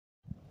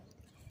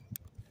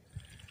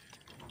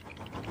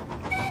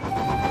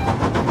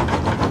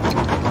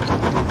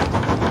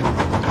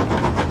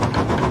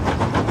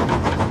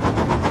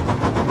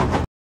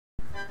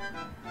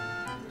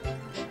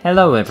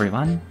Hello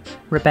everyone,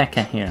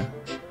 Rebecca here.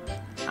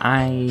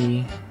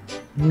 I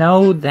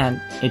know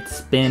that it's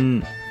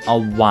been a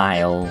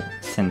while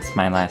since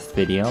my last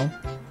video.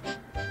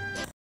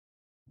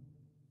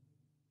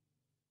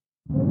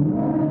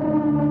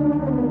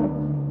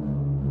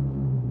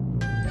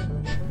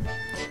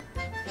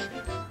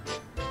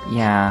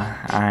 Yeah,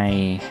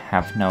 I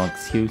have no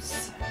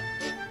excuse,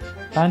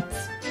 but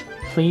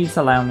please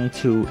allow me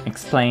to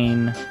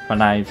explain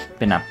what I've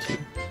been up to.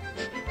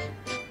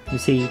 You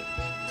see,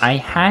 I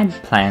had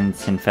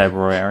plans in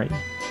February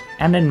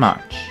and in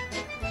March,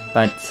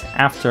 but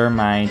after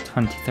my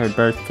 23rd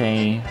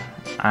birthday,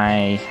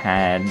 I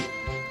had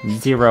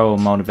zero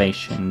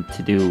motivation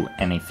to do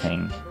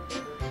anything.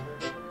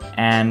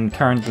 And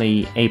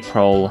currently,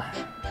 April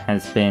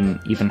has been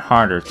even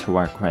harder to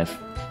work with.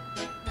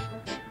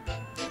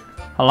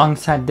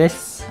 Alongside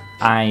this,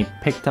 I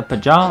picked up a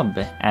job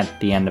at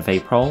the end of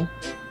April.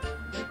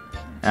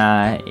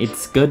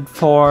 It's good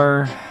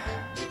for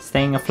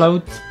staying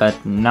afloat,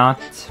 but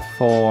not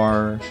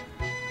for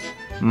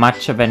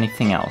much of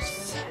anything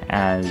else,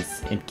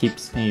 as it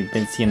keeps me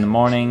busy in the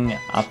morning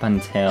up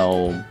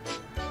until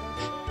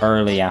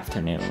early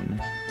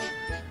afternoon.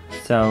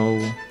 So,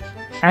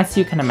 as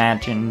you can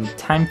imagine,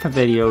 time for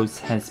videos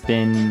has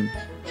been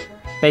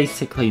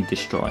basically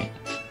destroyed.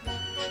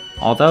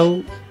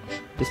 Although,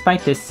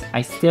 despite this,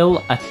 I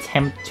still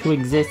attempt to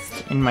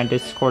exist in my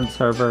Discord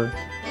server,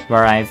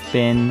 where I've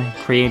been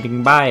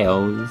creating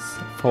bios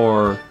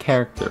for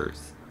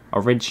characters,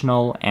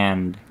 original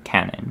and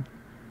canon.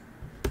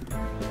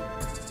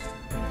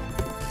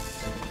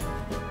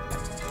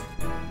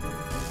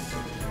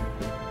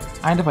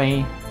 Either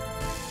way,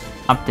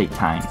 update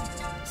time.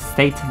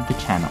 State of the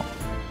channel.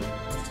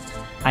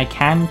 I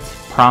can't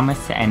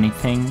promise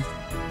anything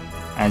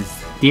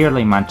as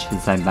dearly much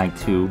as I'd like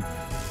to,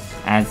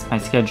 as my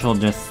schedule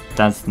just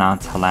does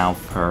not allow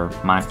for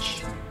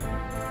much.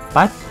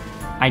 But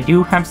I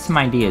do have some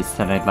ideas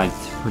that I'd like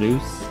to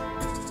produce.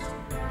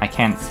 I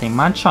can't say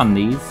much on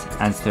these,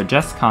 as they're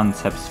just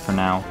concepts for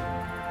now.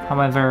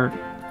 However,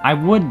 I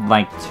would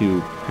like to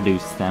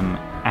produce them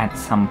at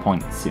some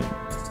point soon.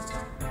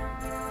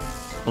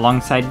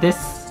 Alongside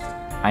this,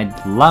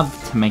 I'd love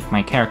to make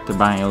my character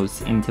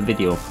bios into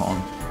video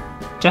form,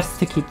 just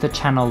to keep the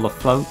channel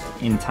afloat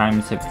in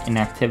times of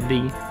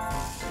inactivity.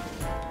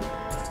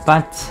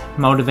 But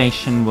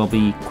motivation will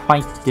be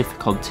quite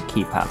difficult to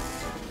keep up.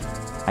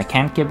 I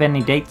can't give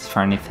any dates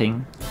for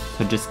anything,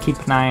 so just keep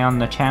an eye on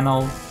the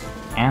channel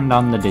and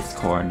on the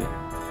Discord.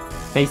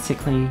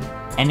 Basically,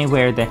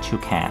 anywhere that you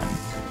can.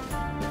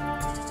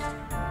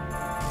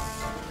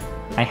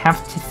 I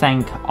have to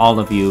thank all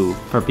of you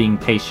for being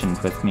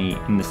patient with me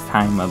in this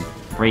time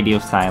of radio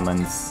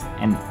silence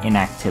and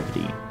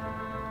inactivity.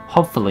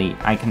 Hopefully,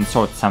 I can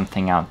sort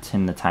something out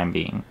in the time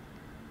being.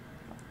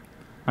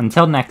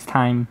 Until next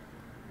time,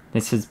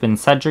 this has been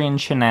Sudrian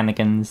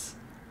Shenanigans,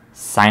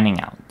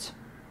 signing out.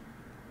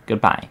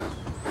 Goodbye.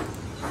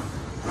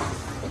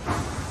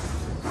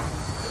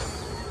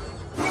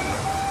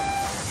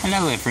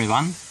 Hello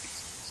everyone.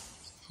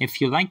 If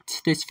you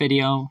liked this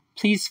video,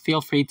 please feel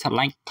free to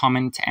like,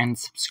 comment, and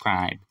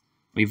subscribe.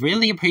 We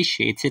really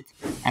appreciate it,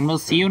 and we'll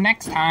see you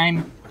next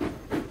time.